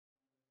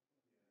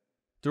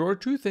There are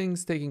two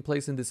things taking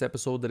place in this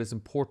episode that is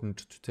important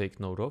to take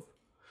note of.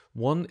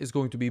 One is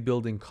going to be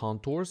building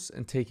contours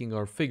and taking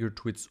our figure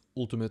to its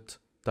ultimate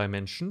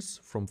dimensions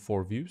from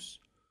 4 views.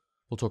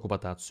 We'll talk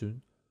about that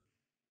soon.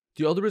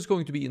 The other is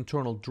going to be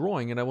internal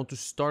drawing, and I want to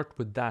start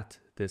with that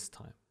this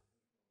time.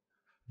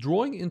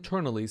 Drawing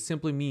internally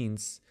simply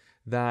means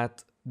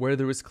that where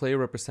there is clay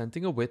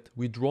representing a width,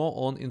 we draw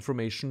on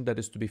information that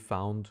is to be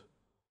found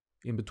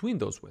in between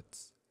those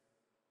widths.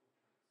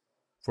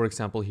 For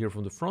example, here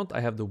from the front, I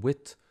have the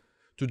width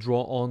to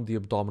draw on the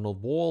abdominal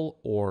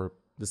wall or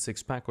the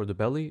six-pack or the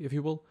belly, if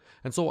you will,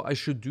 and so I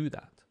should do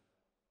that.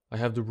 I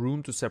have the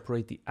room to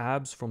separate the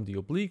abs from the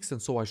obliques,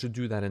 and so I should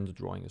do that in the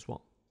drawing as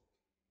well.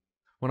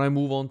 When I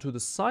move on to the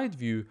side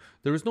view,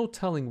 there is no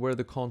telling where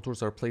the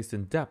contours are placed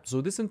in depth,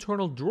 so this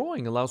internal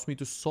drawing allows me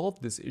to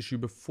solve this issue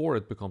before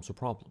it becomes a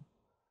problem.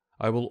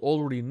 I will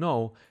already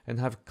know and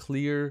have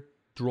clear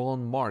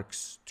drawn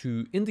marks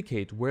to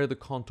indicate where the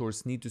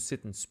contours need to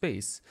sit in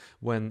space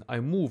when I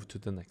move to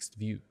the next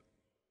view.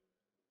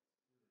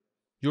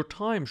 Your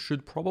time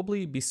should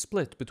probably be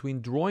split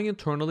between drawing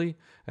internally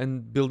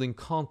and building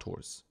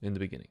contours in the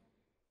beginning.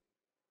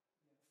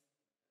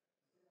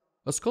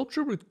 A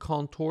sculpture with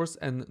contours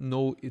and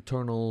no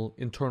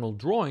internal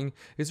drawing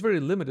is very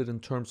limited in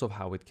terms of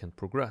how it can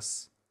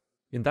progress.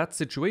 In that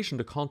situation,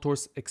 the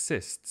contours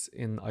exists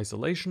in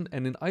isolation,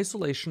 and in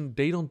isolation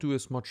they don't do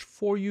as much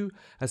for you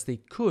as they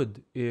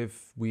could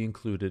if we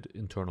included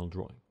internal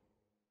drawing.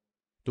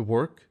 The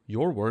work,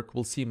 your work,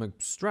 will seem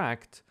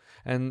abstract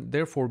and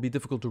therefore be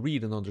difficult to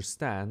read and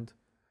understand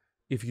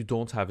if you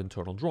don't have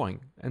internal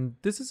drawing, and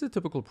this is a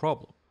typical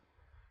problem.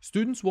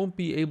 Students won't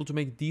be able to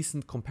make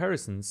decent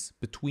comparisons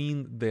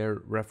between their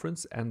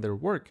reference and their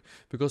work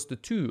because the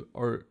two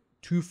are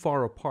too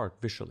far apart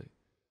visually.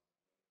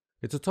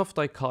 It's a tough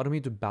dichotomy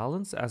to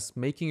balance, as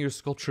making your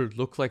sculpture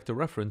look like the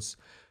reference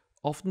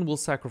often will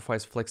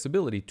sacrifice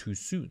flexibility too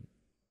soon.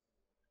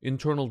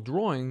 Internal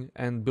drawing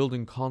and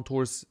building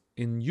contours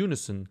in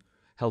unison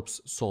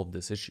helps solve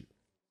this issue.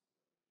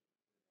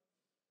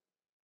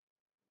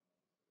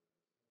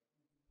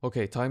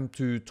 Okay, time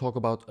to talk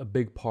about a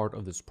big part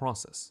of this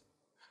process.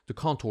 The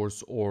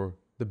contours, or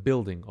the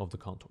building of the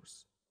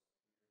contours.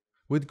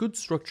 With good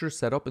structure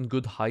set up and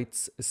good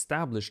heights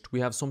established, we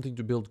have something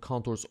to build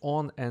contours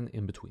on and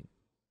in between.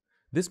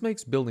 This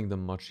makes building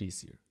them much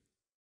easier.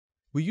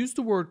 We use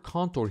the word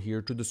contour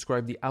here to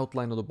describe the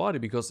outline of the body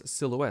because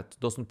silhouette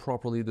doesn't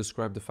properly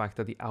describe the fact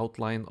that the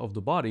outline of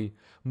the body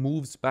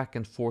moves back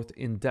and forth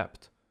in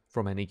depth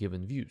from any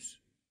given views.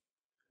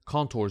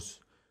 Contours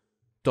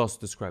does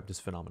describe this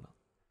phenomenon.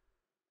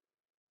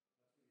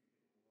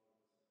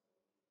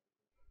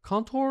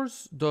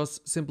 Contours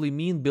does simply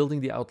mean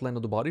building the outline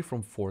of the body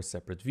from 4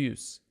 separate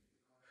views.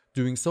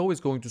 Doing so is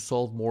going to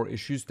solve more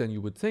issues than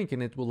you would think,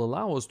 and it will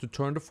allow us to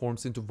turn the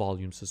forms into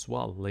volumes as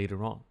well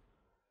later on.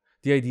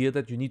 The idea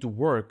that you need to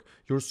work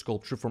your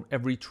sculpture from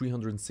every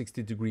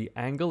 360-degree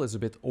angle is a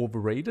bit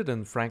overrated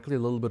and frankly a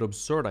little bit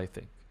absurd, I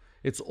think.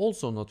 It's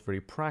also not very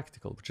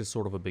practical, which is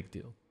sort of a big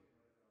deal.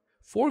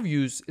 4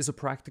 views is a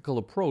practical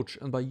approach,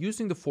 and by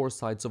using the 4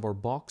 sides of our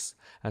box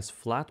as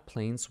flat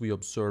planes we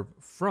observe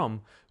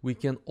from, we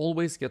can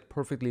always get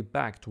perfectly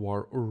back to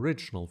our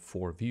original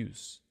 4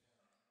 views.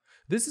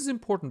 This is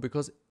important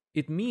because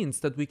it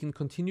means that we can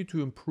continue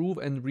to improve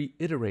and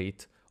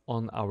reiterate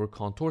on our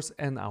contours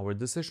and our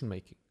decision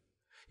making.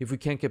 If we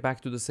can't get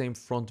back to the same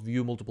front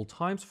view multiple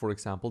times, for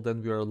example,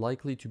 then we are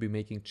likely to be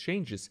making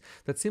changes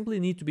that simply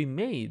need to be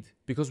made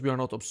because we are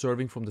not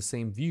observing from the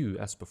same view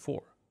as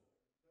before.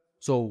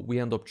 So we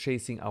end up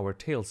chasing our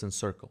tails in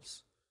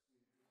circles.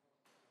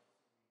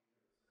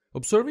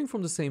 Observing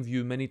from the same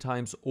view many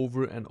times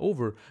over and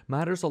over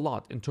matters a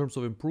lot in terms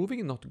of improving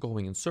and not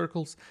going in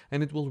circles,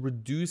 and it will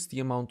reduce the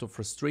amount of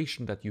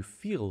frustration that you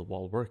feel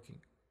while working.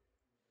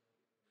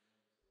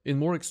 In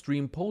more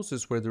extreme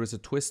poses where there is a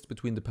twist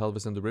between the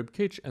pelvis and the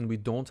ribcage and we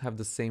don't have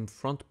the same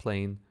front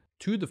plane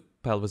to the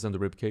pelvis and the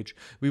ribcage,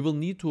 we will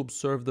need to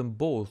observe them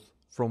both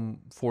from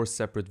 4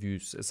 separate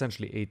views,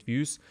 essentially 8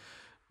 views.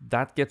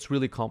 That gets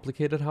really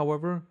complicated,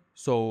 however,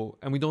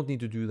 and we don't need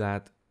to do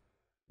that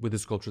with the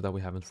sculpture that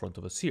we have in front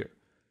of us here.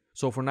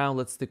 So for now,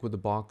 let's stick with the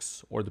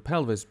box or the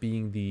pelvis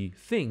being the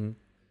thing,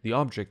 the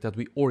object that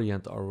we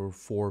orient our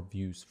 4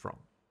 views from.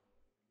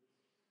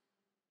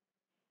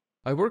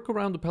 I work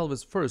around the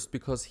pelvis first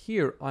because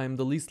here I am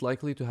the least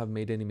likely to have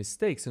made any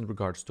mistakes in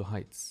regards to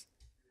heights.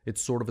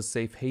 It's sort of a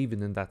safe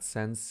haven in that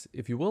sense,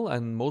 if you will,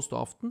 and most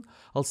often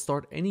I'll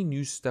start any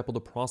new step of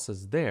the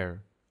process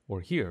there, or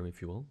here,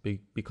 if you will,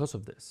 because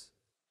of this.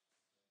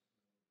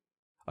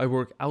 I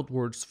work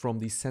outwards from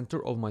the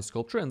center of my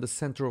sculpture and the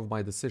center of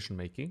my decision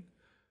making,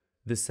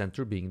 this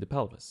center being the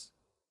pelvis.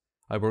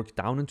 I work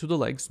down into the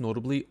legs,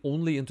 notably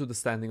only into the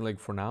standing leg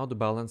for now. The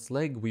balanced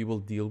leg we will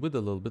deal with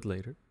a little bit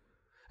later.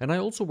 And I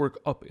also work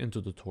up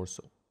into the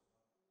torso.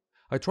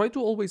 I try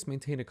to always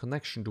maintain a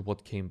connection to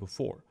what came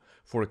before.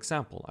 For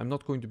example, I'm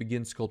not going to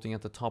begin sculpting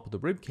at the top of the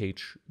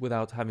ribcage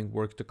without having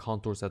worked the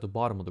contours at the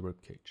bottom of the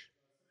ribcage.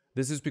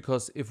 This is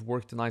because if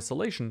worked in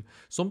isolation,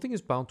 something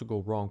is bound to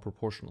go wrong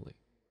proportionally.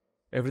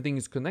 Everything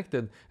is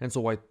connected, and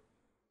so I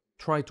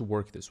try to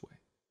work this way.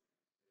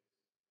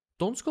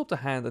 Don't sculpt a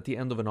hand at the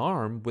end of an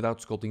arm without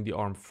sculpting the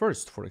arm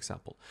first, for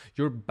example.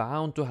 You're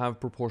bound to have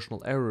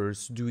proportional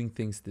errors doing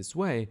things this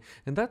way,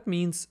 and that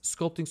means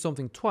sculpting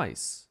something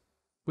twice,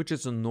 which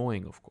is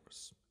annoying, of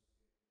course.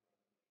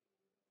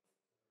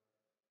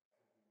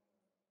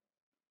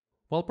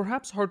 While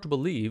perhaps hard to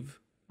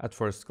believe at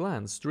first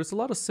glance, there is a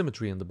lot of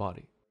symmetry in the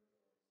body.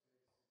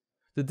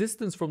 The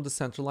distance from the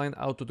center line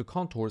out to the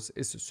contours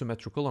is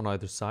symmetrical on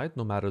either side,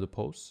 no matter the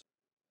pose.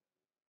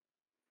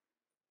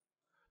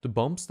 The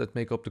bumps that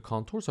make up the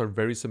contours are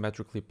very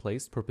symmetrically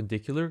placed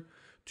perpendicular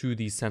to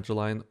the center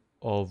line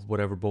of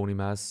whatever bony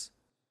mass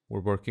we're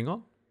working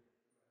on.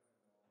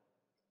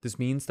 This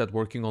means that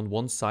working on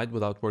one side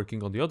without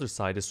working on the other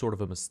side is sort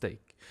of a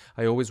mistake.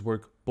 I always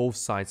work both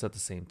sides at the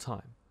same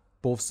time.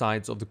 Both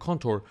sides of the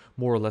contour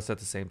more or less at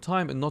the same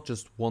time, and not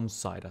just one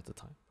side at a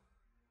time.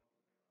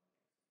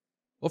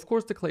 Of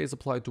course, the clay is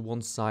applied to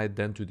one side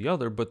then to the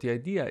other, but the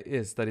idea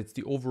is that it's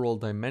the overall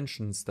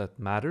dimensions that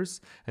matters,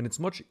 and it's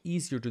much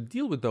easier to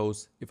deal with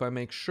those if I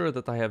make sure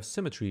that I have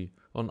symmetry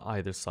on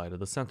either side of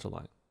the center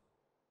line.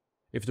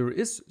 If there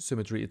is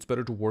symmetry, it's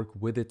better to work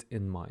with it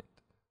in mind.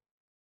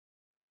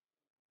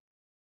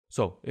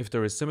 So, if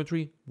there is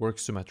symmetry, work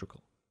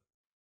symmetrical.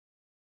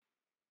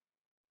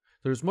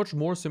 There's much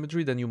more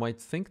symmetry than you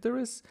might think there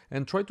is,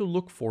 and try to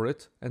look for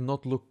it and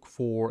not look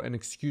for an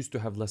excuse to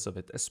have less of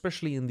it,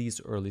 especially in these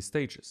early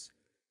stages.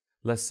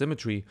 Less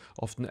symmetry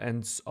often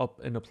ends up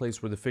in a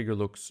place where the figure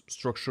looks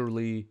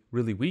structurally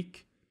really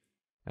weak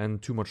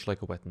and too much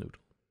like a wet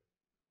noodle.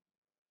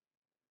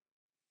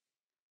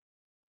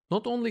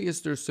 Not only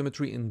is there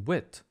symmetry in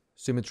width,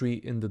 symmetry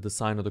in the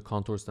design of the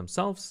contours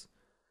themselves,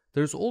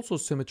 there's also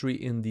symmetry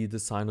in the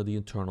design of the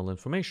internal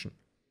information.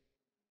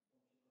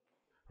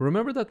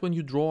 Remember that when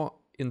you draw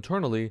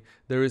internally,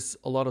 there is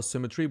a lot of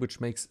symmetry which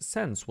makes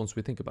sense once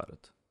we think about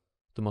it.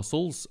 The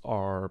muscles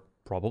are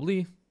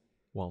probably,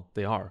 well,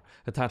 they are,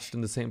 attached in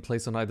the same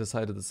place on either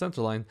side of the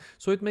center line,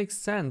 so it makes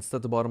sense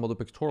that the bottom of the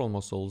pectoral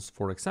muscles,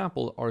 for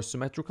example, are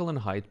symmetrical in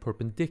height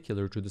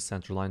perpendicular to the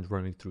center line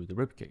running through the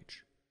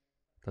ribcage.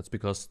 That's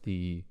because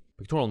the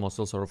pectoral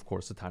muscles are of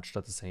course attached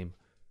at the same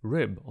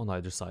rib on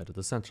either side of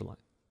the center line.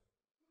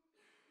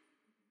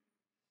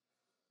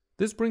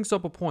 This brings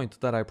up a point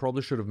that I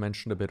probably should have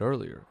mentioned a bit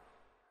earlier.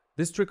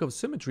 This trick of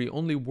symmetry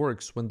only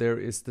works when there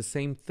is the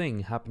same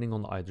thing happening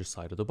on either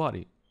side of the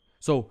body.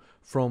 So,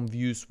 from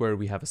views where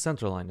we have a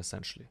center line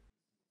essentially.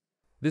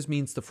 This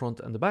means the front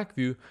and the back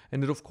view,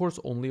 and it of course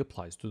only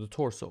applies to the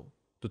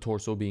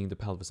torso being the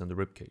pelvis and the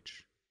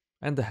ribcage.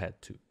 And the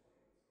head too.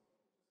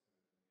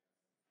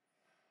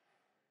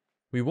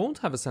 We won't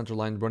have a center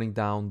line running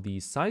down the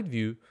side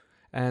view,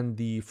 and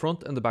the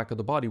front and the back of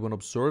the body when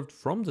observed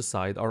from the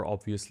side are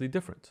obviously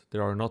different.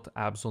 There are not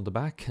abs on the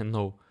back and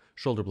no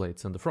shoulder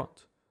blades in the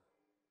front.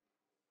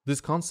 This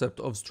concept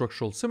of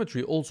structural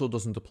symmetry also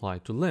doesn't apply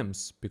to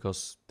limbs,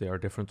 because they are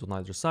different on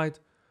either side,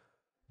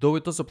 though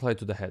it does apply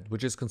to the head,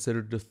 which is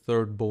considered the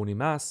third bony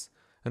mass,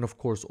 and of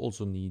course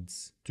also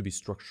needs to be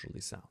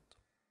structurally sound.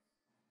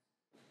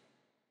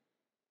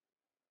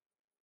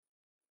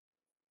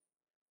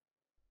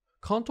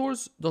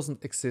 Contours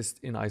doesn't exist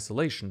in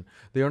isolation.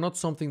 They are not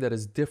something that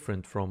is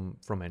different from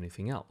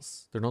anything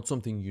else. They're not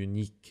something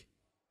unique.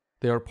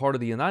 They are part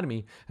of the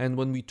anatomy, and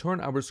when we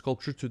turn our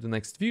sculpture to the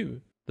next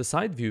view, the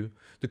side view,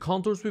 the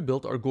contours we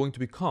built are going to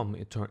become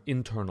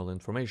internal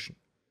information.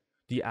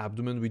 The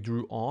abdomen we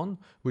drew on,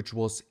 which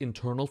was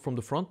internal from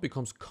the front,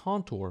 becomes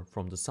contour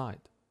from the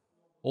side.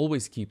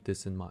 Always keep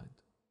this in mind.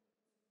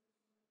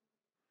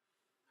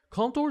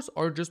 Contours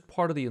are just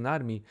part of the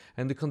anatomy,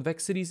 and the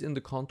convexities in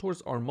the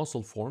contours are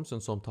muscle forms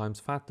and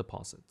sometimes fat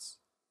deposits.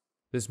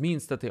 This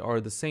means that they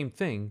are the same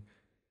thing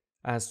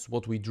as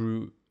what we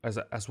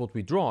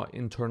draw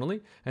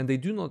internally, and they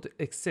do not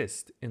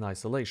exist in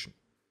isolation.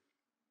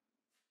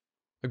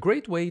 A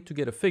great way to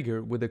get a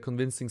figure with a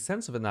convincing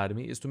sense of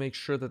anatomy is to make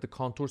sure that the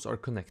contours are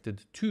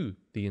connected to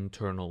the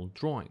internal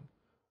drawing.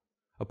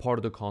 A part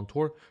of the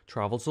contour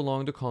travels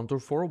along the contour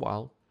for a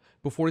while,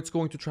 before it's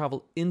going to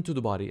travel into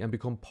the body and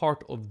become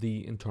part of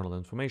the internal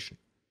information.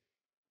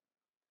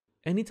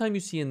 Anytime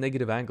you see a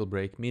negative angle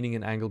break, meaning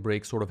an angle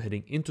break sort of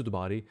heading into the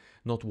body,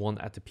 not one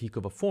at the peak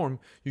of a form,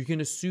 you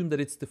can assume that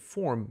it's the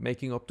form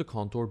making up the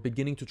contour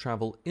beginning to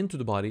travel into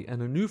the body,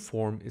 and a new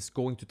form is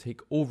going to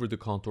take over the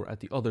contour at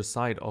the other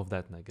side of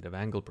that negative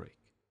angle break.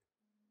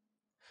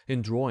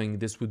 In drawing,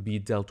 this would be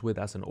dealt with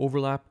as an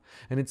overlap,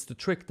 and it's the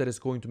trick that is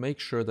going to make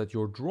sure that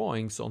your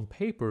drawings on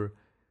paper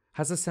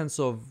has a sense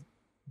of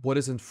what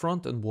is in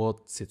front and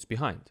what sits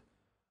behind.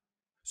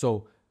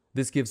 So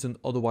this gives an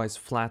otherwise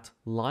flat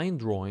line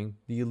drawing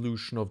the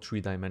illusion of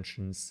 3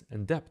 dimensions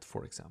and depth,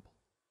 for example.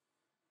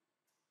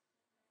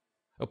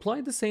 Apply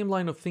the same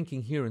line of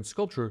thinking here in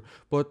sculpture,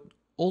 but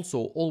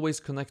also always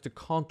connect the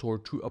contour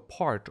to a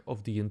part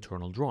of the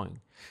internal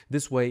drawing.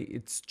 This way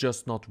it's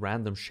just not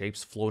random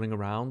shapes floating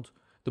around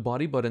the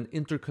body, but an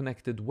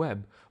interconnected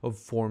web of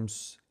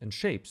forms and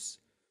shapes,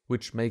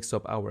 which makes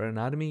up our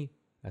anatomy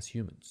as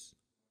humans.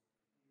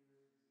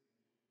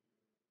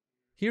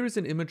 Here is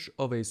an image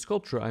of a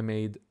sculpture I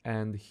made,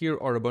 and here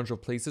are a bunch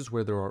of places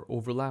where there are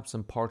overlaps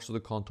and parts of the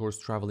contours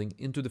traveling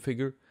into the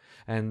figure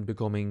and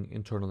becoming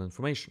internal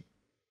information.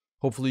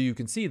 Hopefully you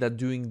can see that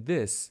doing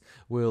this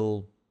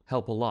will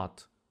help a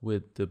lot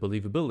with the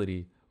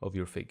believability of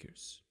your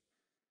figures.